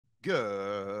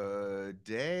Good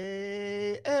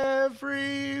day,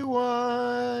 everyone.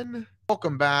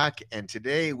 Welcome back. And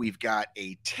today we've got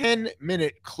a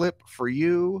 10-minute clip for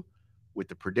you with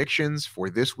the predictions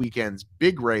for this weekend's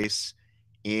big race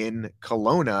in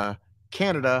Kelowna,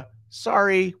 Canada.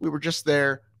 Sorry, we were just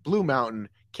there. Blue Mountain,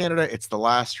 Canada. It's the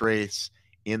last race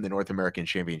in the North American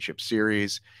Championship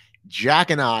Series. Jack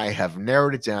and I have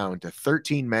narrowed it down to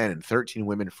 13 men and 13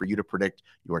 women for you to predict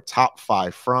your top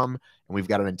 5 from. And we've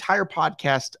got an entire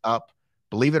podcast up,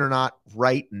 believe it or not,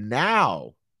 right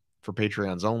now for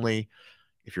Patreons only.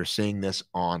 If you're seeing this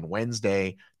on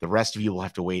Wednesday, the rest of you will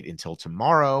have to wait until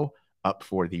tomorrow up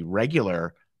for the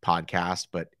regular podcast.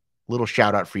 But little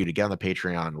shout out for you to get on the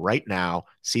Patreon right now,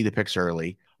 see the picks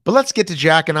early. But let's get to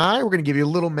Jack and I. We're going to give you a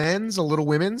little men's, a little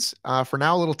women's. For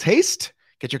now, a little taste.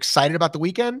 Get you excited about the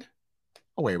weekend.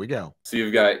 Away we go. So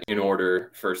you've got in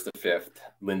order first to fifth,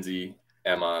 Lindsay,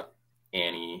 Emma,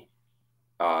 Annie,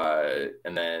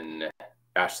 and then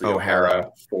Ashley O'Hara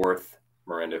fourth,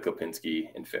 Miranda Kopinski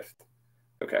in fifth.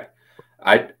 Okay.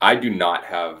 I do not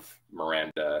have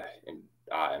Miranda in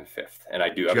fifth, and I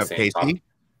do have the same top.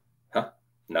 Huh?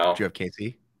 No. Do you have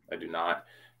Casey? I do not.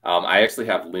 I actually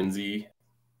have Lindsay,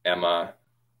 Emma,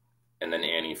 and then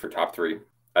Annie for top 3.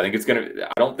 I think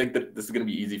I don't think that this is going to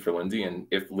be easy for Lindsay. And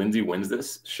if Lindsay wins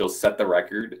this, she'll set the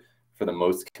record for the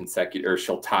most consecutive, or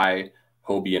she'll tie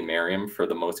Hobie and Merriam for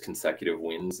the most consecutive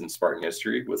wins in Spartan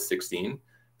history with 16.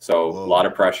 So a lot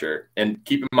of pressure. And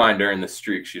keep in mind, during this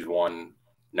streak, she's won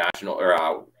national or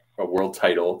a world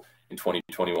title in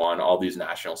 2021, all these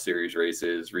national series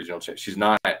races, regional. She's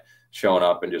not showing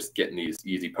up and just getting these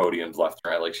easy podiums left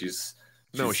and right. Like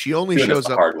she only shows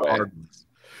up hard way.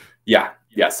 Yeah.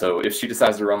 So if she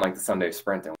decides to run like the Sunday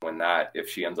Sprint and win that, if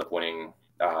she ends up winning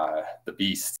the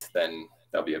Beast, then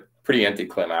that'll be a pretty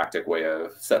anticlimactic way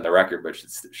of setting the record, but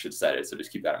should set it. So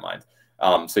just keep that in mind.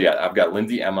 So yeah, I've got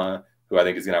Lindsay, Emma, who I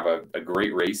think is going to have a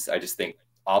great race. I just think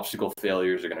obstacle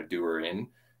failures are going to do her in.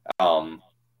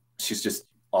 She's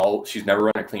never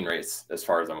run a clean race as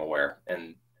far as I'm aware.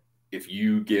 And if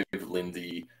you give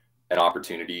Lindsay an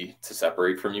opportunity to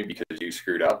separate from you because you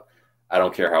screwed up, I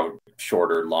don't care how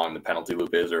short or long the penalty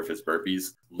loop is or if it's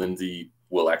burpees, Lindsay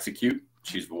will execute.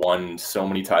 She's won so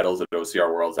many titles at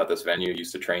OCR Worlds at this venue.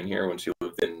 Used to train here when she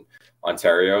lived in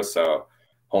Ontario. So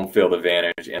home field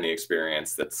advantage and the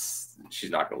experience, she's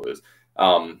not going to lose.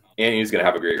 Annie's going to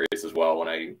have a great race as well. When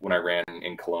I ran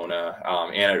in Kelowna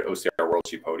and at OCR World,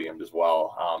 she podiumed as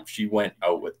well. She went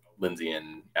out with Lindsay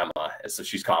and Emma. So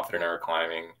she's confident in her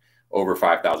climbing, over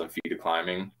 5,000 feet of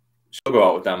climbing. She'll go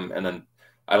out with them, and then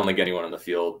I don't think anyone in the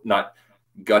field, not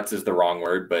guts is the wrong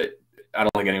word, but I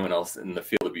don't think anyone else in the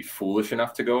field would be foolish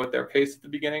enough to go at their pace at the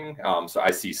beginning. So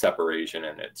I see separation,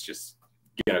 and it's just,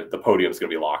 the podium is going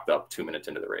to be locked up 2 minutes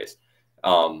into the race.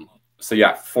 So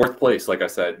yeah, fourth place, like I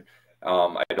said,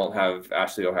 I don't have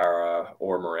Ashley O'Hara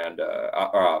or Miranda,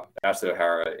 Ashley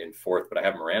O'Hara in fourth, but I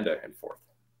have Miranda in fourth.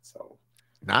 So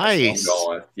nice.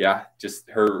 Yeah, just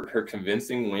her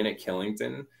convincing win at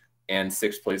Killington and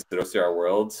 6th place at OCR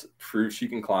Worlds proves she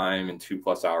can climb in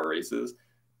 2+ hour races.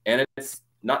 And it's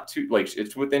not too,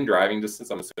 it's within driving distance.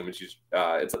 I'm assuming she's,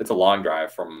 it's a long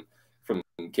drive from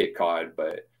Cape Cod,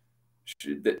 but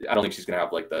I don't think she's going to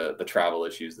have the travel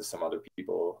issues that some other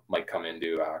people might come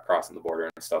into crossing the border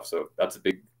and stuff. So that's a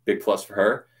big plus for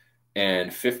her.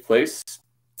 And 5th place,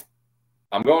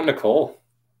 I'm going Nicole.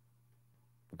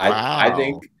 Wow.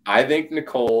 I think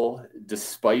Nicole,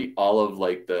 despite all of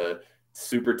the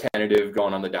super tentative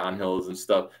going on the downhills and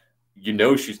stuff,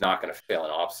 she's not going to fail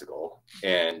an obstacle.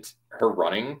 And her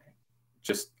running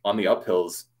just on the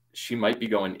uphills, she might be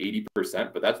going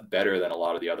 80%, but that's better than a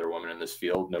lot of the other women in this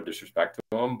field. No disrespect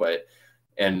to them,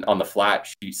 and on the flat,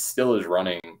 she still is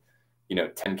running,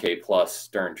 10K plus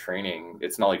during training.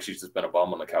 It's not like she's just been a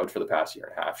bum on the couch for the past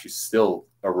year and a half. She's still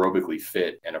aerobically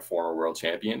fit and a former world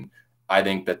champion. I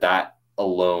think that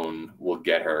alone will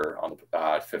get her on the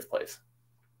 5th place.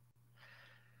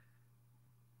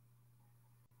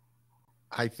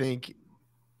 I think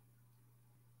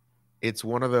it's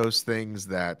one of those things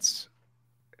that's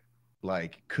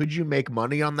could you make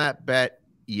money on that bet?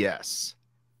 Yes.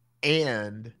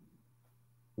 And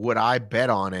would I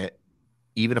bet on it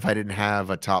even if I didn't have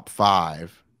a top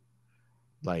 5?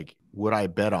 Would I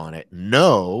bet on it?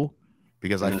 No,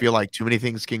 because I feel like too many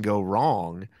things can go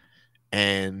wrong,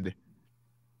 and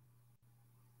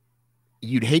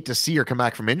you'd hate to see her come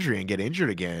back from injury and get injured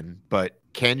again. But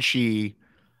can she,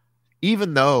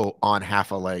 even though on half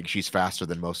a leg she's faster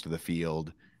than most of the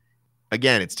field,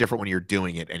 again, it's different when you're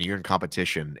doing it and you're in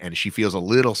competition and she feels a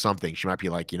little something. She might be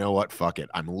like, you know what? Fuck it.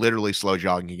 I'm literally slow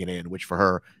jogging it in, which for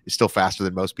her is still faster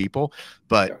than most people.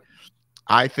 But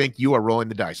I think you are rolling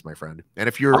the dice, my friend.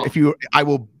 And I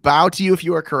will bow to you if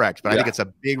you are correct, but I think it's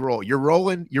a big roll. You're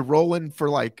rolling for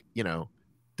like,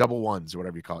 double ones or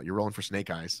whatever you call it. You're rolling for snake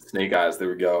eyes. Snake eyes. There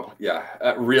we go. Yeah.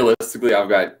 Realistically, I've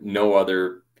got no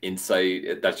other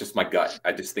insight. That's just my gut.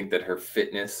 I just think that her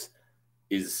fitness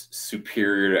is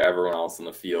superior to everyone else in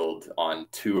the field on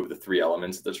 2 of the 3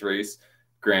 elements of this race.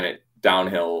 Granted,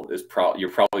 downhill is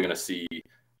you're probably going to see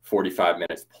 45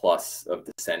 minutes plus of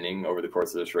descending over the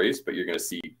course of this race, but you're going to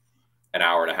see an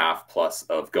hour and a half plus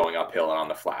of going uphill and on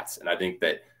the flats. And I think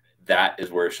that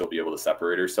is where she'll be able to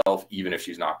separate herself, even if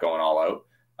she's not going all out.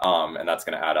 And that's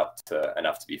going to add up to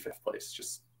enough to be 5th place.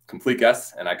 Just complete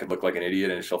guess, and I could look like an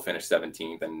idiot, and she'll finish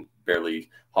 17th and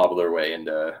barely hobble her way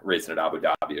into racing at Abu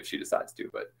Dhabi if she decides to.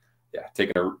 But yeah,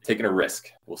 taking a risk.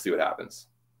 We'll see what happens.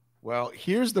 Well,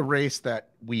 here's the race that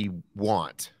we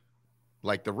want.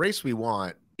 Like, the race we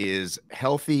want is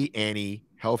healthy Annie,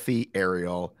 healthy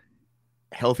Ariel,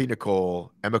 healthy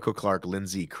Nicole, Emiko Clark,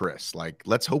 Lindsay, Chris. Like,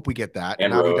 let's hope we get that.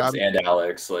 And Rose and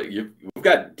Alex. Like, we've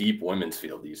got deep women's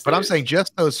field these days. But I'm saying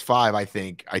just those 5,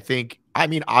 I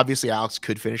mean, obviously Alex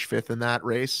could finish 5th in that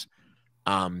race.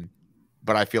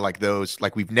 But I feel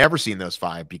like we've never seen those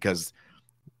 5 because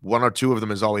 1 or 2 of them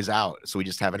is always out. So we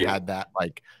just haven't had that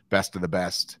like best of the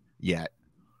best yet.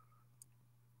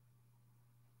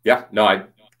 Yeah, no, I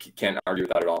can't argue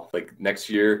with that at all. Like, next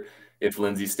year, if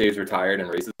Lindsay stays retired and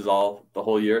races the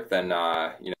whole year, then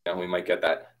we might get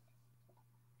that.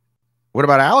 What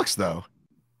about Alex though?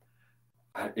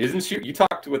 Isn't she? You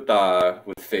talked with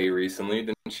Faye recently.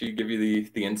 Didn't she give you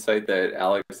the insight that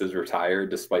Alex is retired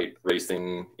despite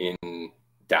racing in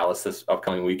Dallas this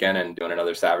upcoming weekend and doing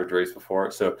another Savage race before?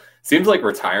 So seems like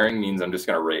retiring means I'm just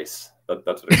going to race.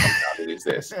 That's what it comes down to these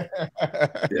days.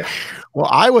 Yeah. Well,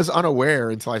 I was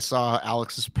unaware until I saw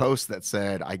Alex's post that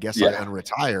said, I guess I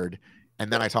unretired. And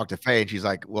then I talked to Faye and she's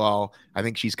like, well, I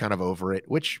think she's kind of over it,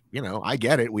 which, I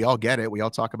get it. We all get it. We all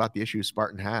talk about the issues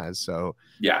Spartan has. So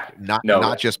yeah,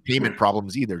 not just payment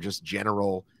problems either, just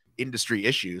general industry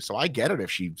issues. So I get it if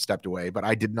she stepped away, but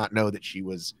I did not know that she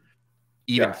was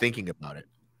even thinking about it.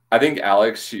 I think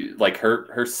Alex,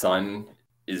 her son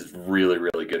is really,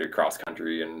 really good at cross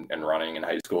country and running in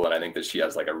high school. And I think that she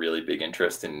has like a really big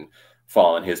interest in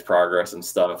following his progress and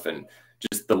stuff. And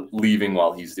just the leaving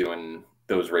while he's doing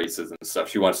those races and stuff.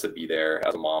 She wants to be there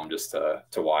as a mom just to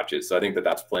watch it. So I think that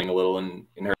that's playing a little in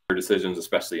her decisions,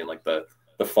 especially in like the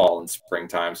fall and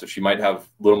springtime. So she might have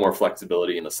a little more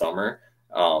flexibility in the summer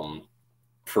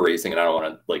for racing. And I don't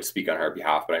want to like speak on her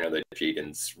behalf, but I know that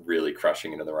Jaden's really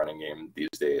crushing into the running game these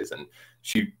days. And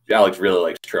Alex really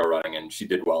likes trail running, and she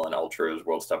did well in ultras,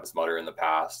 World's Toughest Mudder in the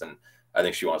past. And I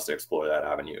think she wants to explore that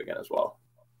avenue again as well.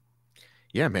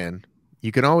 Yeah, man.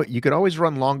 You could always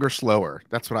run longer, slower.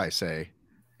 That's what I say.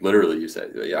 Literally, you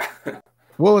said, yeah.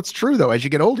 Well, it's true though. As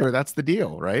you get older, that's the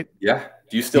deal, right? Yeah.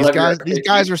 Do you still these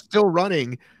guys are still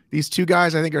running. These 2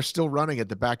 guys, I think, are still running at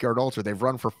the Backyard Ultra. They've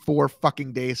run for 4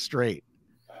 fucking days straight.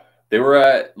 They were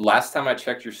at, last time I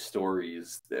checked your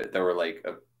stories, there were like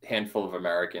a handful of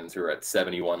Americans who are at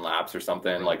 71 laps or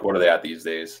something. Like, what are they at these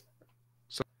days?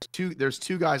 So there's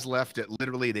 2 guys left at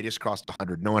literally, they just crossed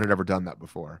 100. No one had ever done that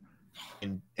before.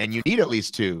 And you need at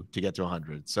least 2 to get to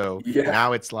 100. So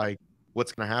now it's like,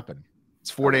 what's going to happen?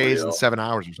 It's 4 days and 7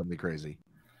 hours or something crazy.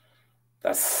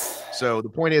 So the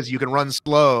point is, you can run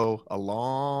slow a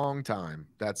long time.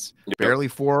 That's barely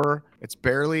 4. It's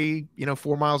barely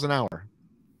 4 miles an hour.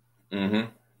 Mm-hmm.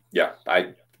 Yeah,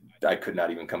 I could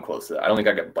not even come close to that. I don't think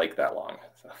I could bike that long.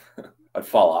 So I'd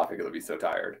fall off because I'd be so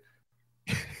tired.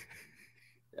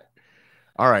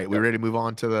 All right, we ready to move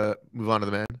on to the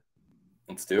men?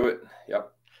 Let's do it.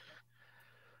 Yep.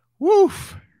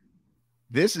 Woof.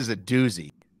 This is a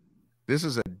doozy. This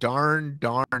is a darn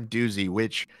doozy,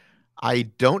 which I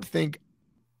don't think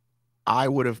I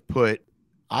would have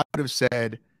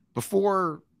said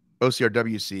before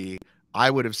OCRWC, I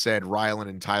would have said Rylan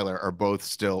and Tyler are both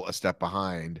still a step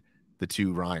behind the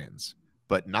 2 Ryans,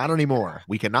 but not anymore.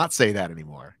 We cannot say that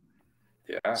anymore.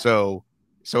 Yeah. So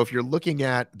if you're looking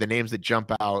at the names that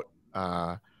jump out,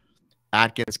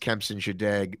 Atkins, Kempson,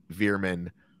 Shadeg,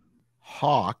 Veerman,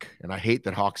 Hawk, and I hate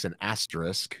that Hawk's an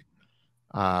asterisk.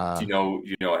 Do you know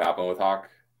what happened with Hawk?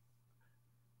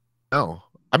 No.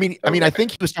 I mean, I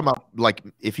think he was talking about like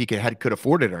if he could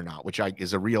afford it or not, which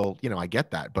is a real, I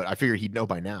get that, but I figure he'd know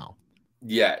by now.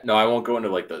 Yeah, no, I won't go into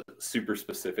like the super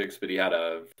specifics, but he had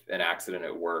an accident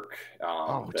at work.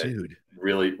 Dude,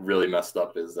 really, really messed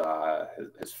up his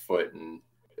foot and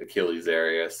Achilles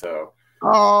area. So,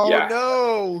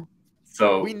 no.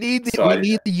 So we need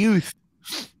the youth.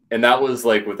 And that was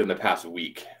like within the past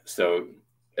week. So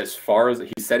as far as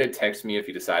he said, it text me if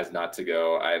he decides not to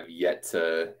go. I've yet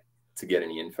to get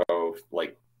any info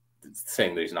like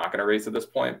saying that he's not going to race at this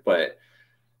point, but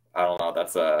I don't know.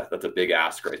 That's a big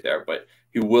ask right there. But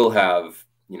he will have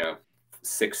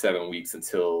 6-7 weeks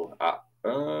until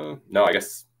no, I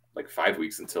guess like 5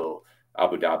 weeks until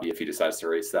Abu Dhabi if he decides to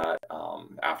race that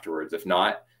afterwards. If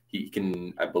not,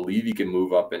 I believe he can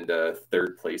move up into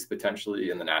third place potentially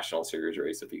in the National Series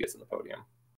race if he gets in the podium.